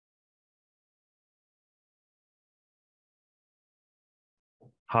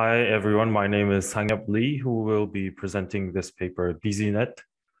Hi, everyone. My name is Sangyup Lee, who will be presenting this paper, BZNet,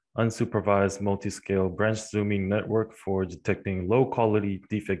 Unsupervised Multi-Scale Branch Zooming Network for Detecting Low-Quality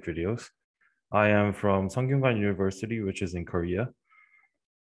Deepfake Videos. I am from Sangyup University, which is in Korea.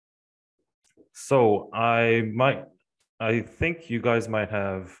 So I think you guys might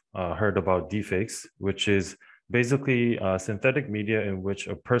have heard about deepfakes, which is basically synthetic media in which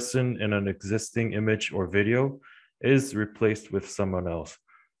a person in an existing image or video is replaced with someone else.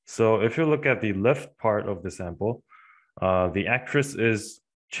 So if you look at the left part of the sample, the actress is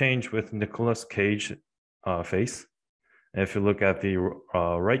changed with Nicolas Cage face. And if you look at the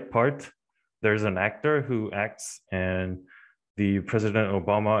right part, there's an actor who acts, and the President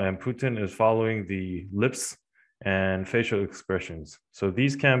Obama and Putin is following the lips and facial expressions. So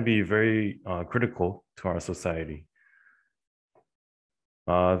these can be very critical to our society.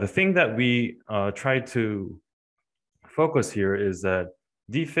 The thing that we try to focus here is that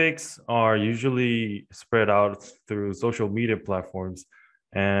deepfakes are usually spread out through social media platforms.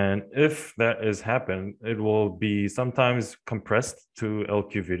 And if that is happen, it will be sometimes compressed to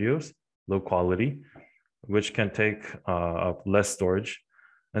LQ videos, low quality, which can take up less storage.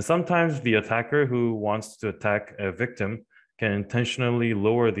 And sometimes the attacker who wants to attack a victim can intentionally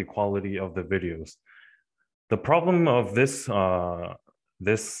lower the quality of the videos. The problem of this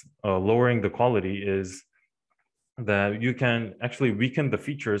lowering the quality is that you can actually weaken the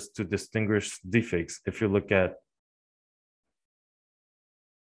features to distinguish deepfakes. If you look at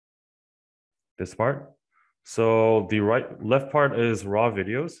this part, so the left part is raw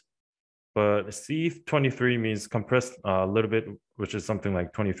videos, but C23 means compressed a little bit, which is something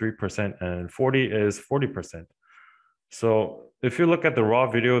like 23%, and 40 is 40%. So if you look at the raw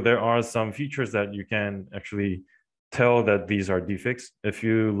video, there are some features that you can actually tell that these are deepfakes. If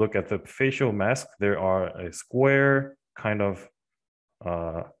you look at the facial mask, there are a square kind of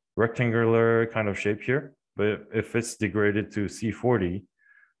rectangular kind of shape here. But if it's degraded to C40,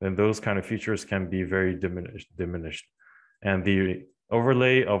 then those kind of features can be very diminished. And the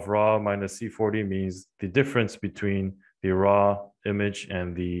overlay of raw minus C40 means the difference between the raw image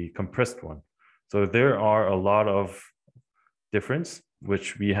and the compressed one. So there are a lot of difference,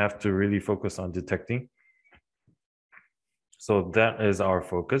 which we have to really focus on detecting. So that is our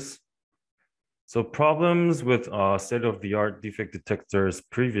focus. So problems with state-of-the-art deepfake detectors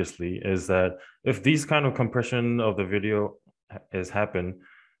previously is that if these kind of compression of the video has happened,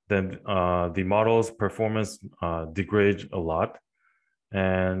 then the model's performance degrades a lot.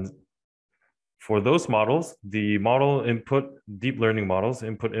 And for those models, the model input, deep learning models,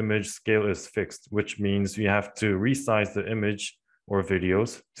 input image scale is fixed, which means you have to resize the image or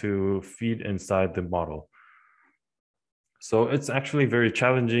videos to feed inside the model. So it's actually very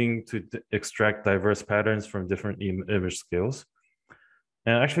challenging to extract diverse patterns from different image scales.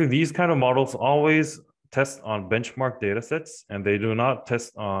 And actually, these kind of models always test on benchmark data sets, and they do not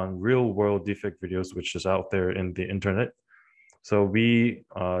test on real world deepfake videos, which is out there in the internet. So we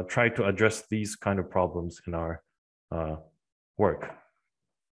try to address these kind of problems in our work.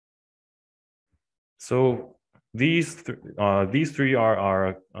 So these three are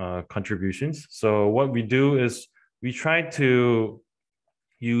our contributions. So what we do is we try to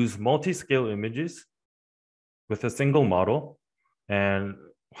use multi-scale images with a single model. And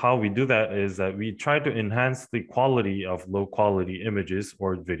how we do that is that we try to enhance the quality of low quality images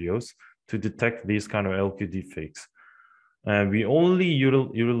or videos to detect these kind of LQ deepfakes. And we only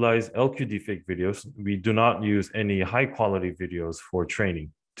utilize LQ deepfake videos. We do not use any high quality videos for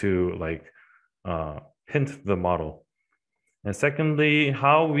training to hint the model. And secondly,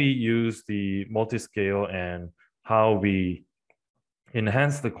 how we use the multi-scale and how we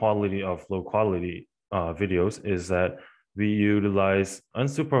enhance the quality of low quality videos is that we utilize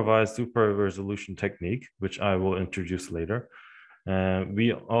unsupervised super resolution technique, which I will introduce later. And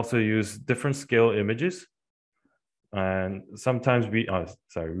we also use different scale images. And sometimes we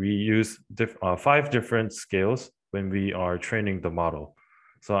use 5 different scales when we are training the model.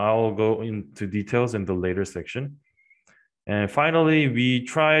 So I will go into details in the later section. And finally, we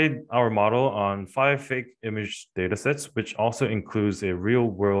tried our model on 5 fake image datasets, which also includes a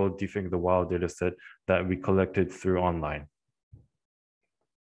real-world deepfake in the wild dataset that we collected through online.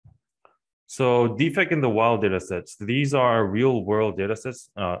 So deepfake in the wild datasets, these are real-world datasets,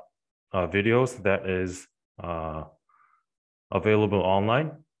 videos that is available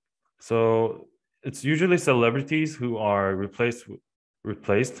online. So it's usually celebrities who are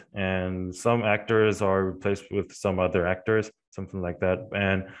replaced, and some actors are replaced with some other actors, something like that.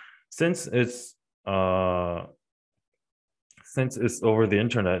 And since it's over the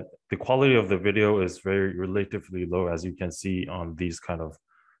internet, the quality of the video is very relatively low, as you can see on these kind of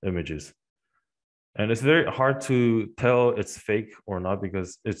images. And it's very hard to tell it's fake or not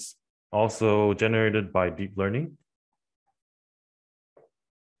because it's also generated by deep learning.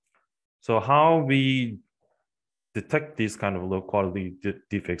 So how we detect these kind of low quality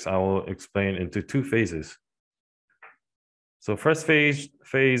deepfakes, I will explain into two phases. So first phase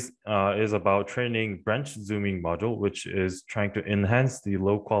is about training branch zooming module, which is trying to enhance the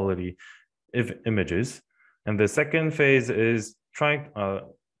low quality images. And the second phase is trying,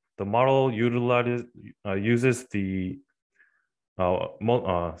 the model uses the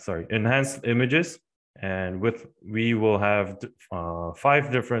enhanced images, and we will have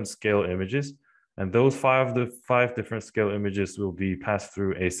 5 different scale images, and those five different scale images will be passed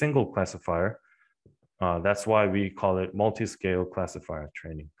through a single classifier. That's why we call it multi-scale classifier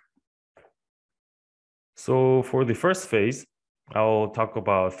training. So for the first phase, I'll talk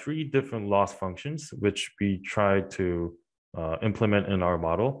about 3 different loss functions, which we try to implement in our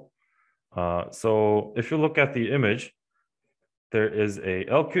model. So if you look at the image, there is a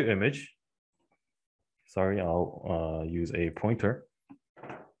LQ image. Sorry, I'll use a pointer.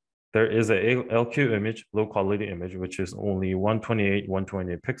 There is a LQ image, low quality image, which is only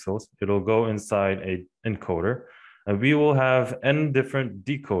 128 pixels. It'll go inside a encoder, and we will have n different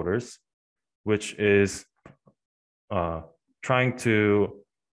decoders, which is trying to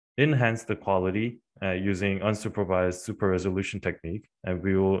enhance the quality using unsupervised super resolution technique, and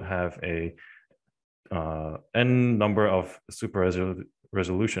we will have a n number of super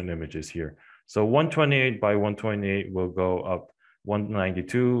resolution images here. So 128 by 128 will go up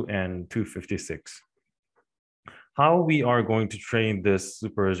 192 and 256. How we are going to train this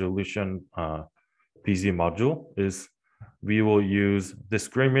super resolution BZ module is we will use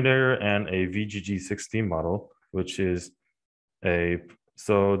discriminator and a VGG16 model, which is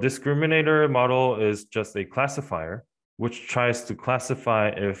so discriminator model is just a classifier which tries to classify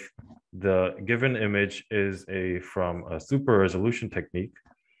if the given image is from a super resolution technique.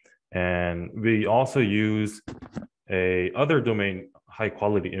 And we also use a other domain high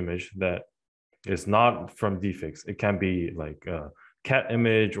quality image that is not from deepfakes. It can be like a cat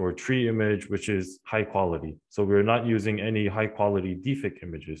image or tree image, which is high quality. So we're not using any high quality deepfake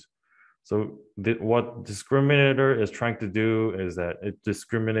images. So what discriminator is trying to do is that it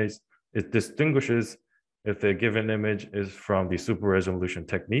distinguishes if the given image is from the super resolution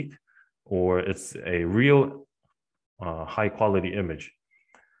technique or it's a real high quality image.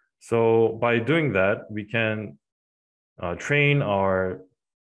 So by doing that, we can train our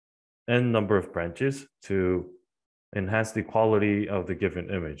n number of branches to enhance the quality of the given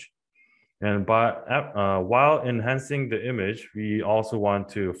image. And while enhancing the image, we also want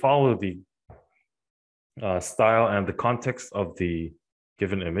to follow the style and the context of the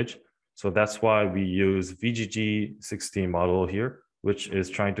given image. So that's why we use VGG16 model here, which is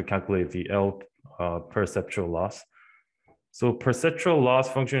trying to calculate the L perceptual loss. So perceptual loss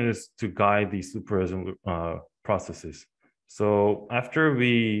function is to guide the super processes. So after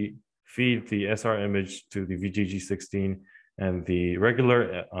we feed the SR image to the VGG16 and the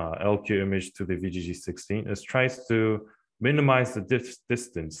regular LQ image to the VGG16, it tries to minimize the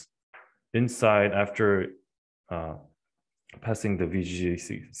distance inside after passing the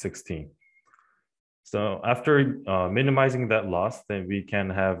VGG16. So after minimizing that loss, then we can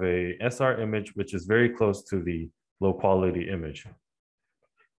have a SR image which is very close to the low quality image.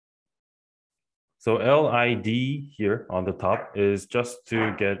 So LID here on the top is just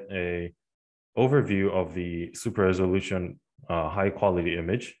to get a overview of the super resolution high quality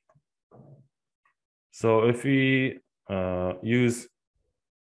image. So if we use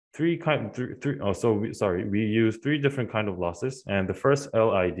we use 3 different kind of losses, and the first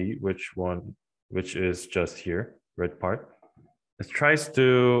LID, which is just here, red part, it tries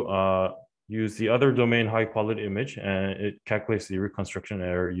to use the other domain high quality image, and it calculates the reconstruction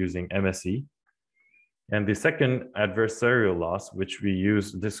error using MSE. And the second adversarial loss, which we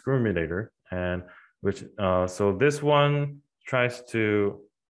use discriminator, and which so this one tries to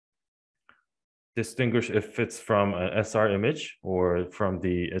distinguish if it's from an SR image or from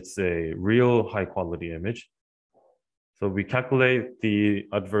it's a real high quality image. So we calculate the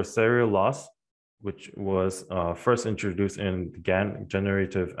adversarial loss, which was first introduced in GAN,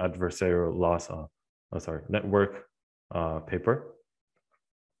 generative adversarial loss, network paper.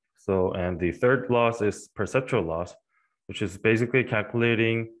 So, and the third loss is perceptual loss, which is basically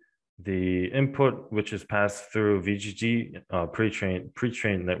calculating the input which is passed through VGG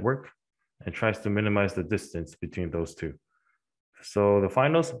pre-trained network, and tries to minimize the distance between those two. So the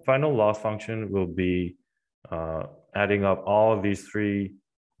final loss function will be adding up all of these 3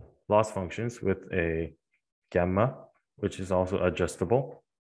 loss functions with a gamma, which is also adjustable.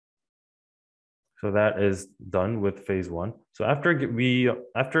 So that is done with phase one. So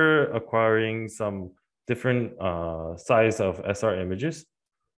after acquiring some different size of SR images,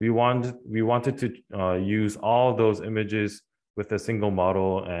 we wanted to use all those images with a single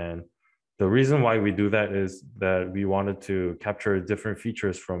model. And the reason why we do that is that we wanted to capture different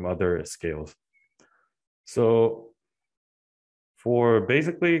features from other scales. So for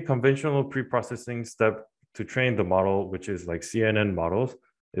basically conventional pre-processing step to train the model, which is like CNN models,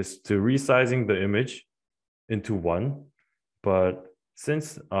 is to resizing the image into one. But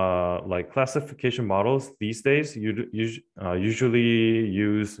since like classification models these days, you usually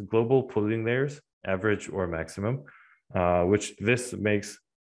use global pooling layers, average or maximum, which this makes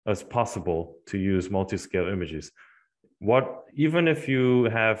us possible to use multi-scale images. Even if you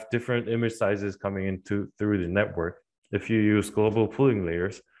have different image sizes coming into through the network, if you use global pooling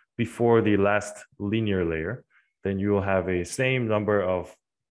layers before the last linear layer, then you will have a same number of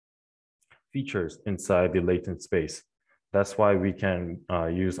features inside the latent space. That's why we can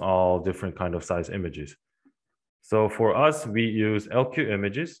use all different kind of size images. So for us, we use LQ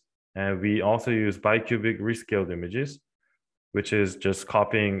images, and we also use bicubic rescaled images, which is just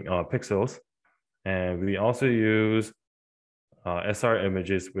copying pixels. And we also use SR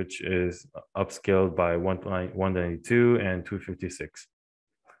images, which is upscaled by 192 and 256.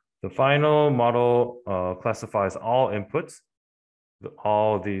 The final model classifies all inputs,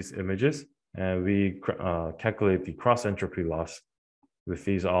 all these images, and we calculate the cross entropy loss with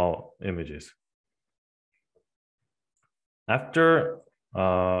these all images. After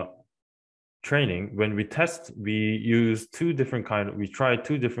training, when we test, we try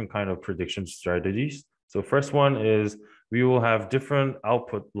two different kind of prediction strategies. So first one is we will have different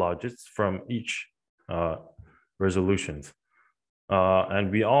output logics from each resolutions.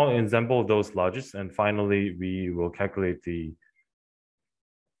 And we all ensemble those logics, and finally we will calculate the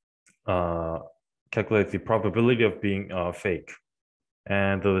probability of being fake.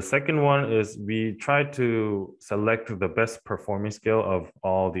 And the second one is we try to select the best performing scale of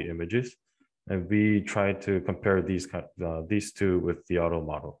all the images, and we try to compare these two with the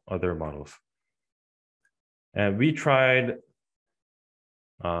other models. And we tried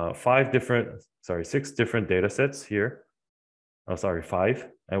 6 different data sets here. Oh, sorry, 5.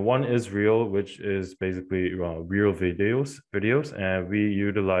 And one is real, which is basically real videos. And we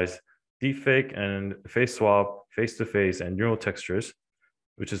utilize deepfake and face swap, face-to-face, and neural textures,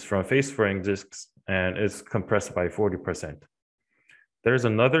 which is from face forensics, and it's compressed by 40%. There's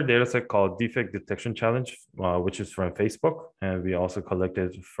another data set called Deepfake Detection Challenge, which is from Facebook. And we also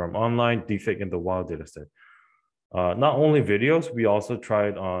collected from online deepfake in the wild data set. Not only videos, we also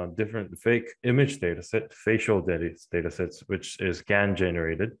tried on different fake image dataset, facial datasets, which is GAN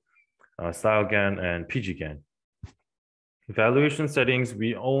generated, style GAN and PG GAN. Evaluation settings,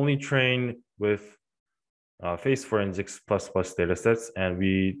 we only train with face forensics plus datasets, and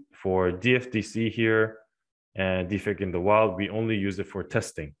for DFDC here and deepfake in the wild, we only use it for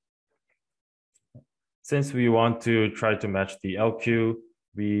testing. Since we want to try to match the LQ,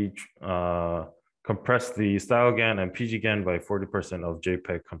 we compress the style GAN and PG GAN by 40% of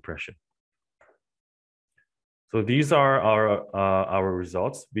JPEG compression. So these are our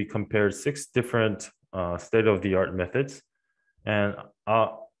results. We compared 6 different state-of-the-art methods, and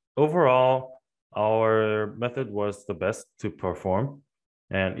overall, our method was the best to perform.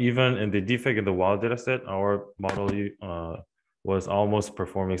 And even in the deepfake in the wild dataset, our model was almost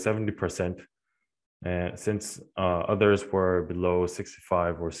performing 70%, and since others were below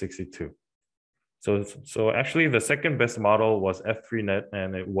 65 or 62. So actually, the second best model was F3net,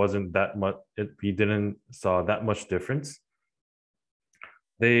 and it wasn't that much. We didn't saw that much difference.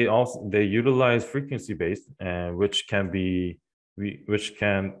 They utilize frequency based, and which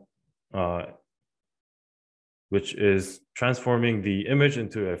is transforming the image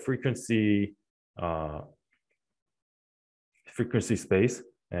into a frequency space,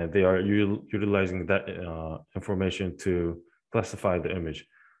 and they are utilizing that information to classify the image.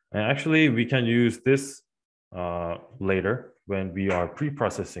 And actually, we can use this later when we are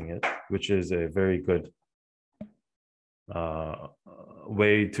pre-processing it, which is a very good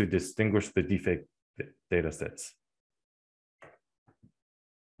way to distinguish the deepfake data sets.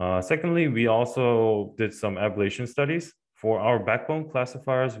 Secondly, we also did some ablation studies. For our backbone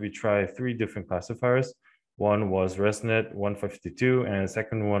classifiers, we tried 3 different classifiers. One was ResNet 152, and the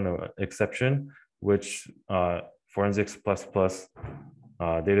second one, Exception, which Forensics++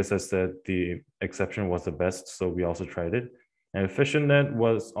 dataset said the Exception was the best, so we also tried it. And EfficientNet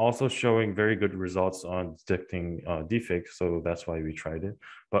was also showing very good results on detecting deepfake, so that's why we tried it.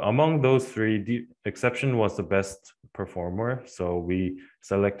 But among those 3, Exception was the best performer, so we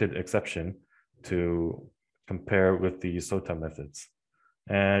selected Exception. to compare with the SOTA methods.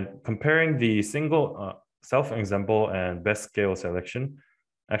 And comparing the single self-example and best scale selection,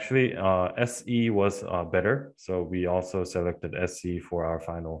 actually SE was better. So we also selected SE for our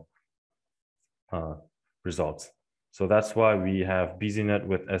final results. So that's why we have BZNet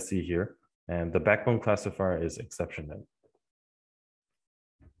with SE here, and the backbone classifier is ExceptionNet.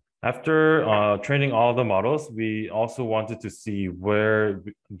 After training all the models, we also wanted to see where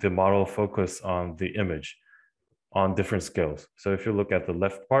the model focused on the image on different scales. So if you look at the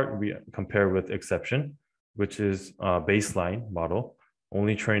left part, we compare with exception, which is a baseline model,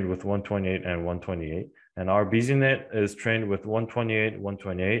 only trained with 128 and 128. And our BZNet is trained with 128,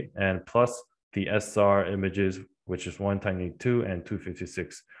 128, and plus the SR images, which is 192 and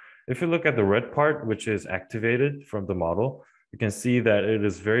 256. If you look at the red part, which is activated from the model, you can see that it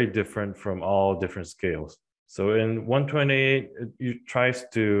is very different from all different scales. So in 128, it tries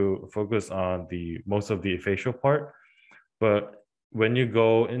to focus on most of the facial part, but when you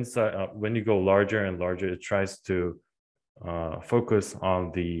go inside, when you go larger and larger, it tries to focus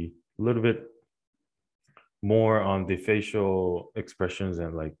on the little bit more on the facial expressions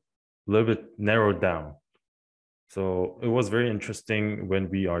and like a little bit narrowed down. So it was very interesting when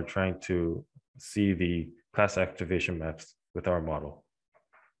we are trying to see the class activation maps with our model.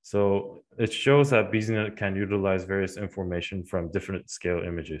 So it shows that BZNet can utilize various information from different scale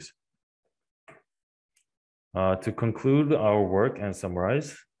images. To conclude our work and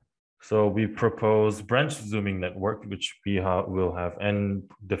summarize, so we propose branch zooming network, which we will have n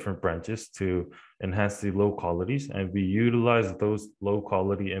different branches to enhance the low qualities, and we utilize those low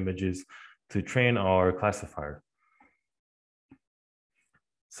quality images to train our classifier.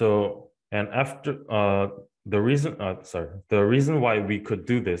 So, and after the reason why we could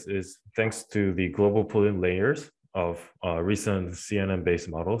do this is thanks to the global pooling layers of recent CNN-based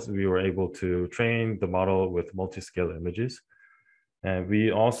models. We were able to train the model with multi-scale images. And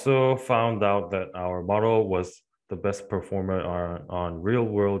we also found out that our model was the best performer on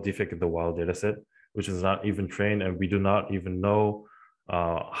real-world Deepfake in the wild dataset, which is not even trained, and we do not even know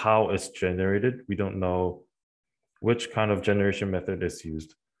how it's generated. We don't know which kind of generation method is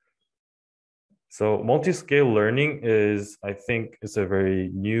used. So multi-scale learning is, I think, is a very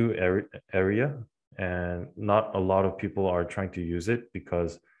new area, and not a lot of people are trying to use it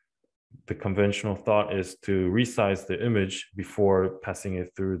because the conventional thought is to resize the image before passing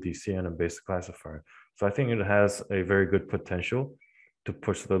it through the CNN-based classifier. So I think it has a very good potential to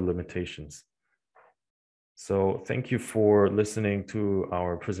push the limitations. So thank you for listening to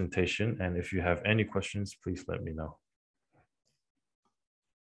our presentation. And if you have any questions, please let me know.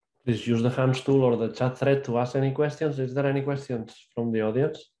 Please use the hands tool or the chat thread to ask any questions. Is there any questions from the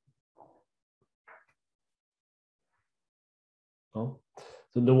audience? No?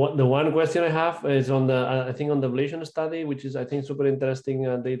 So the one question I have is on the, I think on the ablation study, which is, I think, super interesting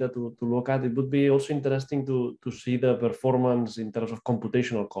data to look at. It would be also interesting to see the performance in terms of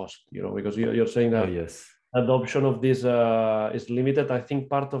computational cost, you know, because you're saying that yes, adoption of this is limited. I think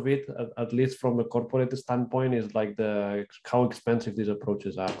part of it, at least from the corporate standpoint, is like how expensive these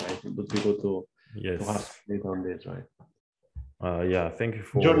approaches are, right? It would be good to have data on this, right? Yeah, thank you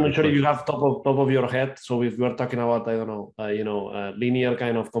for. Not sure if you have top of your head. So if we are talking about, I don't know, linear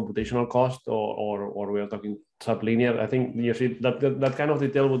kind of computational cost, or we are talking sublinear, I think you see that kind of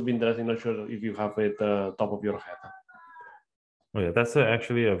detail would be interesting. Not sure if you have it top of your head. Oh yeah, that's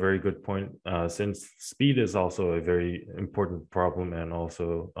actually a very good point. Since speed is also a very important problem, and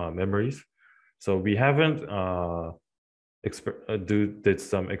also memories. So we haven't did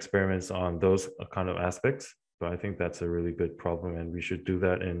some experiments on those kind of aspects. But I think that's a really good problem, and we should do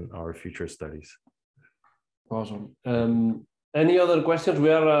that in our future studies. Awesome. Any other questions? We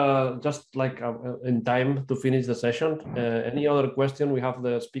are just like in time to finish the session. Any other question? We have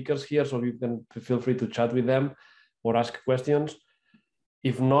the speakers here, so you can feel free to chat with them or ask questions.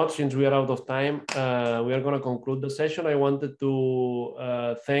 If not, since we are out of time, we are going to conclude the session. I wanted to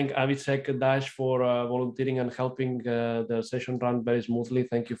thank Abhishek Dash for volunteering and helping the session run very smoothly.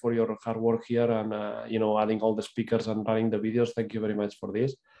 Thank you for your hard work here and adding all the speakers and running the videos. Thank you very much for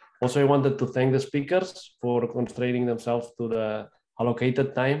this. Also, I wanted to thank the speakers for constraining themselves to the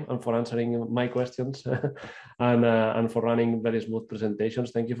allocated time and for answering my questions and for running very smooth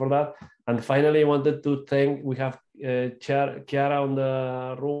presentations. Thank you for that. And finally, I wanted to thank, we have Chiara on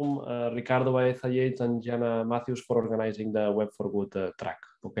the room, Ricardo Baeza and Jana Matthews for organizing the Web for Good track.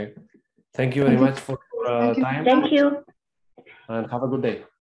 Okay. Thank you very much for your time. Thank you. And have a good day.